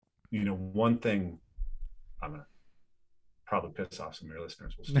one thing I'm gonna probably piss off some of your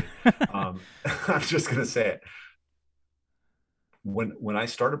listeners. We'll see. I'm just gonna say it. When I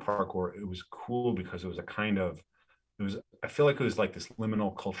started parkour, it was cool because it was a kind of it was. I feel like it was like this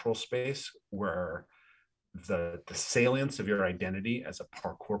liminal cultural space where the salience of your identity as a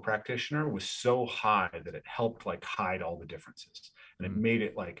parkour practitioner was so high that it helped like hide all the differences, and it Mm, made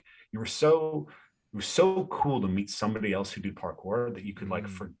it like you were so it was so cool to meet somebody else who did parkour that you could like mm,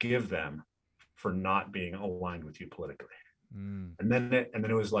 forgive them for not being aligned with you politically. mm. And then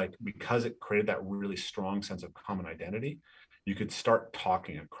it was like because it created that really strong sense of common identity, you could start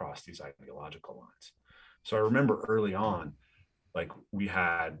talking across these ideological lines. So I remember early on, like we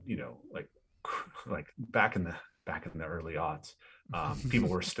had, like back in the early aughts, people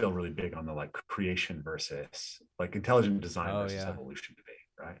were still really big on the like creation versus like intelligent design Oh versus yeah. evolution debate,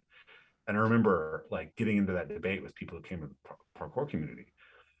 right? And I remember like getting into that debate with people who came to the parkour community,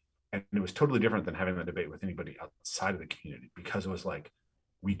 and it was totally different than having the debate with anybody outside of the community because it was like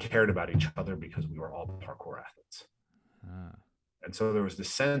we cared about each other because we were all parkour athletes. Ah. And so there was this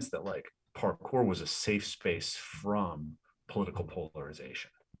sense that like parkour was a safe space from political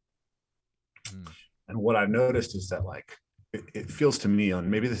polarization. Mm. And what I've noticed is that like it feels to me, and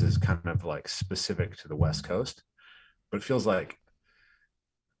maybe this is kind of like specific to the West Coast, but it feels like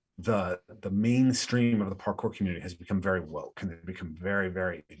the mainstream of the parkour community has become very woke, and they've become very,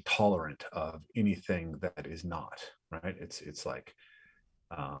 very intolerant of anything that is not right. It's like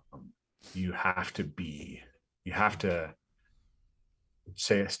um, you have to be you have to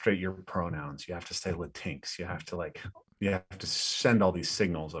say straight your pronouns. You have to say Latinx. You have to send all these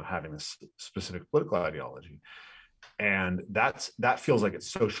signals of having this specific political ideology, and that feels like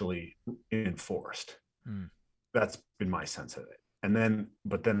it's socially enforced. Mm. That's been my sense of it.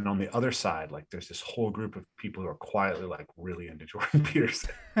 But then on the other side, like there's this whole group of people who are quietly like really into Jordan Peterson.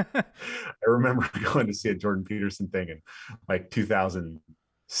 I remember going to see a Jordan Peterson thing in like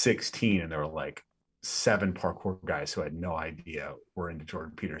 2016, and there were like seven parkour guys who had no idea were into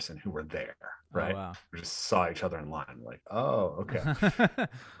Jordan Peterson who were there, Oh right? wow. We just saw each other in line, like, oh, okay.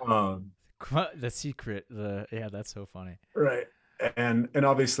 Um, The secret. The Yeah, that's so funny. right. And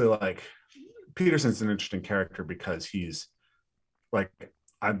obviously like Peterson's an interesting character because he's like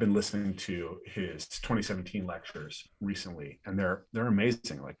I've been listening to his 2017 lectures recently, and they're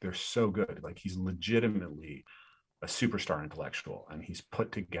amazing. Like they're so good. Like he's legitimately a superstar intellectual, and he's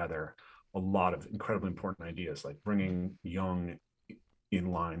put together a lot of incredibly important ideas, like bringing young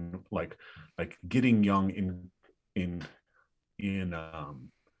in line, like getting young in in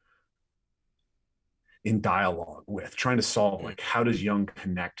in dialogue with trying to solve like how does young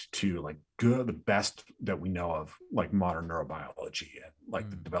connect to like good the best that we know of like modern neurobiology and like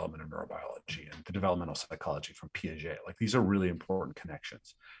the Mm. development of neurobiology and the developmental psychology from Piaget. Like these are really important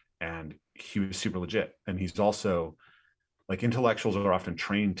connections, and he was super legit. And he's also like intellectuals are often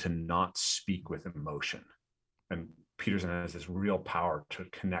trained to not speak with emotion, and Peterson has this real power to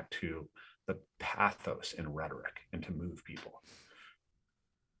connect to the pathos in rhetoric and to move people.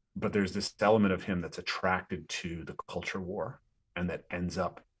 But there's this element of him that's attracted to the culture war, and that ends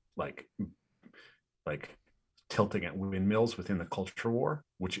up like like tilting at windmills within the culture war,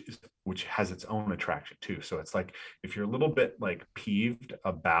 which has its own attraction too. So it's like if you're a little bit like peeved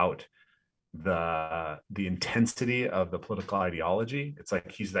about the intensity of the political ideology, it's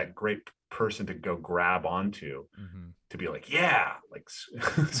like he's that great person to go grab onto Hmm. to be like, yeah, like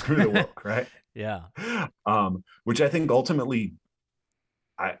screw the woke, right? Yeah. Which I think ultimately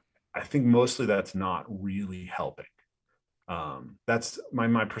I I think mostly that's not really helping. That's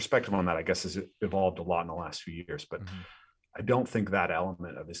my perspective on that. I guess has evolved a lot in the last few years, but Hmm. I don't think that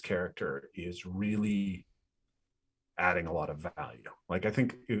element of his character is really adding a lot of value. Like I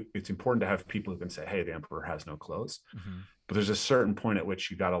think it's important to have people who can say, "Hey, the emperor has no clothes," Hmm. but there's a certain point at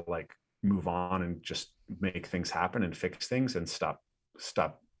which you got to like move on and just make things happen and fix things and stop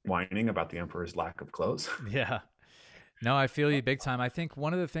whining about the emperor's lack of clothes. Yeah. No, I feel you big time. I think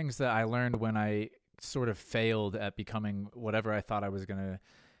one of the things that I learned when I sort of failed at becoming whatever I thought I was going to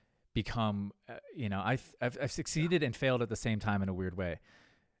become, I've succeeded and failed at the same time in a weird way,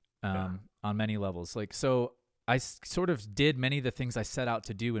 Yeah, on many levels. Like, so I sort of did many of the things I set out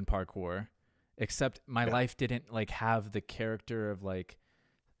to do in parkour, except my yeah, life didn't like have the character of like,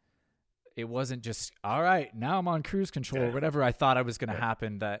 it wasn't just, all right, now I'm on cruise control or yeah, whatever I thought I was going to yeah,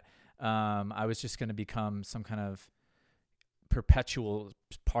 happen, that I was just going to become some kind of perpetual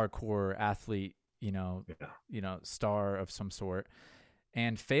parkour athlete, yeah, star of some sort.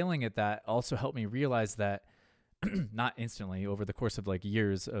 And failing at that also helped me realize that not instantly, over the course of like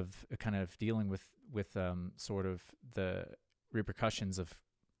years of kind of dealing with sort of the repercussions of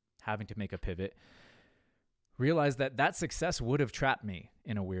having to make a pivot, realized that that success would have trapped me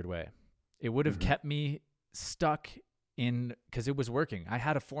in a weird way. It would have kept me stuck in, because it was working. I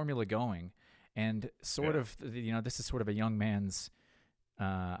had a formula going, and sort of, you know, this is sort of a young man's,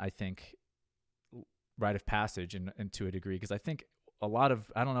 I think, rite of passage, and to a degree, because I think a lot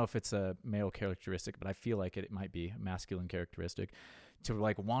of, I don't know if it's a male characteristic, but I feel like it might be a masculine characteristic, to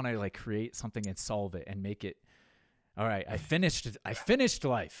like want to like create something and solve it and make it. All right, I finished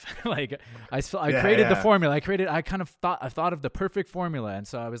life. Like I created the formula. I thought of the perfect formula. And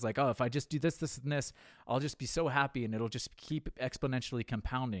so I was like, oh, if I just do this, this, and this, I'll just be so happy, and it'll just keep exponentially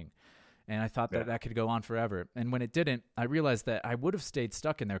compounding. And I thought that could go on forever. And when it didn't, I realized that I would have stayed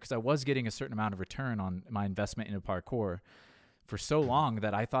stuck in there, because I was getting a certain amount of return on my investment into parkour for so long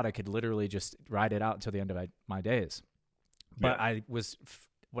that I thought I could literally just ride it out until the end of my days. But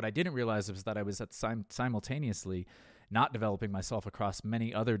what I didn't realize was that I was simultaneously not developing myself across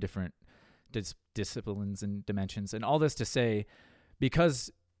many other different disciplines and dimensions. And all this to say, because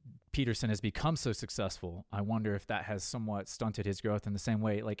Peterson has become so successful, I wonder if that has somewhat stunted his growth in the same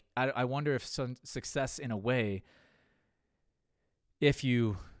way. Like, I wonder if some success, in a way, if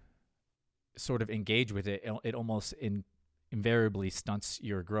you sort of engage with it, it almost invariably stunts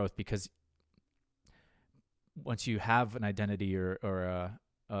your growth, because once you have an identity or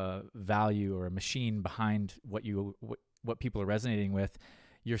a value or a machine behind what people are resonating with,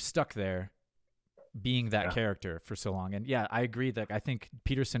 you're stuck there being that character for so long. And I agree that I think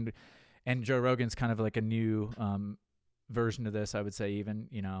Peterson and Joe Rogan's kind of like a new version of this, I would say. Even,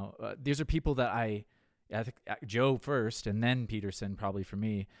 you know, these are people that I think Joe first and then Peterson probably for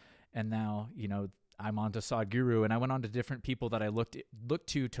me. And now, you know, I'm on to Sadhguru, and I went on to different people that I looked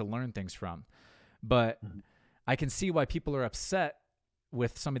to learn things from. But I can see why people are upset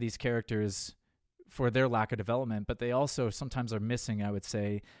with some of these characters for their lack of development, but they also sometimes are missing, I would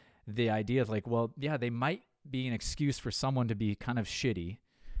say, the idea of like, well, yeah, they might be an excuse for someone to be kind of shitty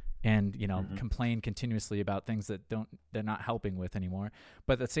and, you know, complain continuously about things that they're not helping with anymore.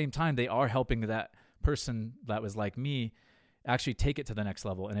 But at the same time, they are helping that person that was like me actually take it to the next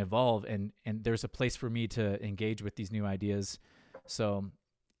level and evolve. And there's a place for me to engage with these new ideas. So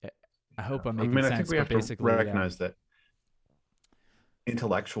I hope I'm making sense. I think we have to recognize that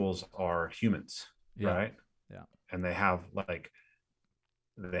intellectuals are humans, right? Yeah. And they have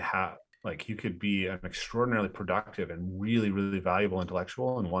you could be an extraordinarily productive and really, really valuable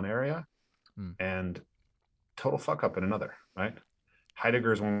intellectual in one area and total fuck up in another, right?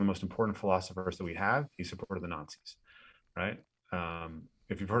 Heidegger is one of the most important philosophers that we have. He supported the Nazis, right?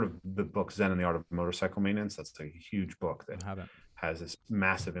 If you've heard of the book Zen and the Art of Motorcycle Maintenance, that's a huge book that has this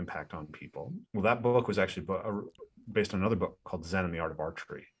massive impact on people. Well, that book was actually based on another book called Zen and the Art of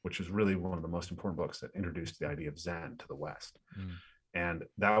Archery, which is really one of the most important books that introduced the idea of Zen to the West. And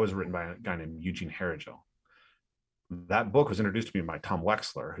that was written by a guy named Eugene Herrigel. That book was introduced to me by Tom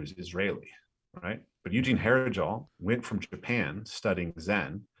Wexler, who's Israeli, right? But Eugene Herrigel went from Japan studying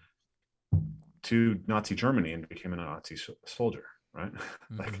Zen to Nazi Germany and became a Nazi soldier, right?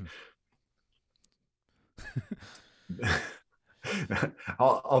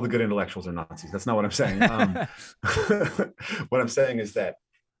 All the good intellectuals are Nazis. That's not what I'm saying. What I'm saying is that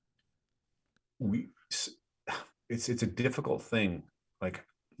it's a difficult thing. Like,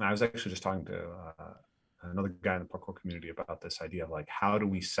 I was actually just talking to another guy in the parkour community about this idea of like, how do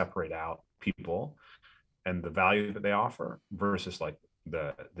we separate out people and the value that they offer versus like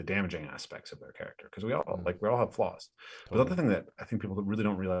the damaging aspects of their character, because we all have flaws. But the other thing that I think people really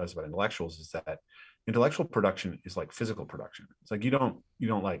don't realize about intellectuals is that intellectual production is like physical production. It's like you don't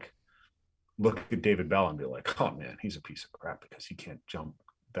like look at David Bell and be like, oh man, he's a piece of crap because he can't jump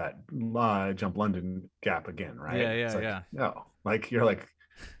London gap again, right? No, like you're like,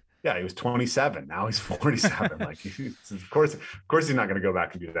 yeah, he was 27, now he's 47. Like, of course he's not going to go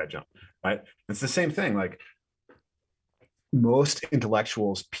back and do that jump, right? It's the same thing. Like, most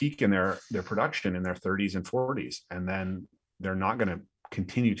intellectuals peak in their production in their 30s and 40s, and then they're not going to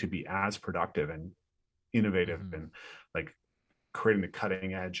continue to be as productive and innovative and like creating the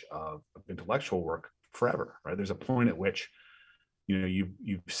cutting edge of intellectual work forever, right? There's a point at which, you know,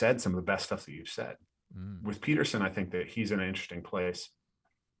 you've said some of the best stuff that you've said. With Peterson, I think that he's in an interesting place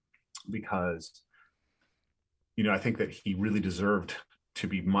because, you know, I think that he really deserved to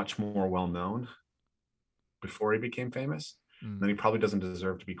be much more well-known before he became famous. Then he probably doesn't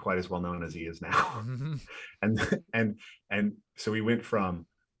deserve to be quite as well known as he is now. And so he went from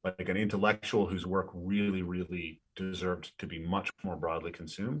like an intellectual whose work really, really deserved to be much more broadly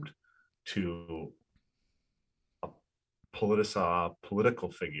consumed to a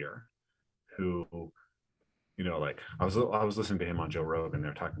political figure who Like I was listening to him on Joe Rogan.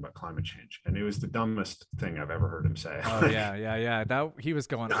 They're talking about climate change, and it was the dumbest thing I've ever heard him say. Oh yeah, yeah, yeah. That he was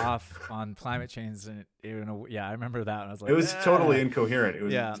going off on climate change, and yeah, I remember that. And I was It like, was ah, totally incoherent. It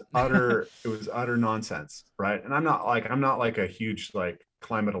was yeah. utter nonsense, right? And I'm not like a huge like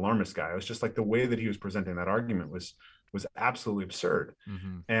climate alarmist guy. It was just like the way that he was presenting that argument was absolutely absurd.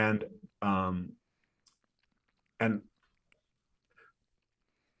 Mm-hmm. And um and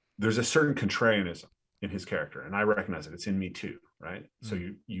there's a certain contrarianism in his character, and I recognize it. It's in me too, right? So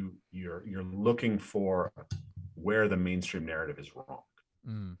Mm. you're looking for where the mainstream narrative is wrong,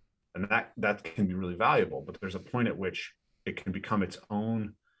 Mm. and that can be really valuable. But there's a point at which it can become its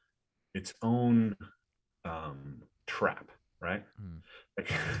own trap, right? Mm.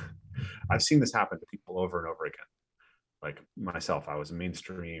 Like I've seen this happen to people over and over again. Like myself, I was a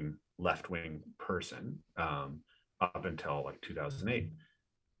mainstream left wing person up until like 2008.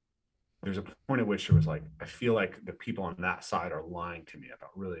 There's a point at which it was like I feel like the people on that side are lying to me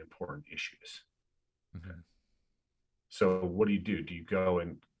about really important issues. Mm-hmm. So what do? Do you go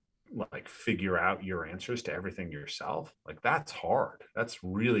and like figure out your answers to everything yourself? Like that's hard. That's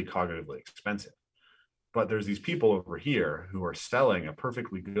really cognitively expensive. But there's these people over here who are selling a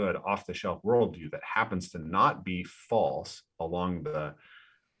perfectly good off the shelf worldview that happens to not be false along the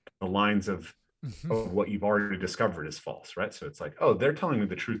lines of what you've already discovered is false, right? So it's like, oh, they're telling me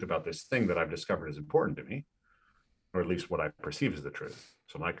the truth about this thing that I've discovered is important to me, or at least what I perceive as the truth.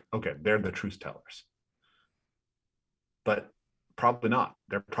 So I'm like, okay, they're the truth tellers. But probably not.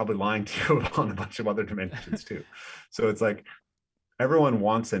 They're probably lying to you on a bunch of other dimensions too. So it's like everyone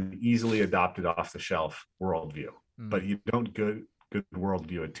wants an easily adopted off the shelf worldview, but Mm. you don't good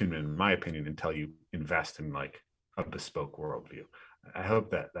worldview attunement, in my opinion, until you invest in like a bespoke worldview. I hope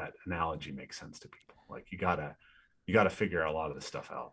that analogy makes sense to people. Like you gotta figure a lot of this stuff out.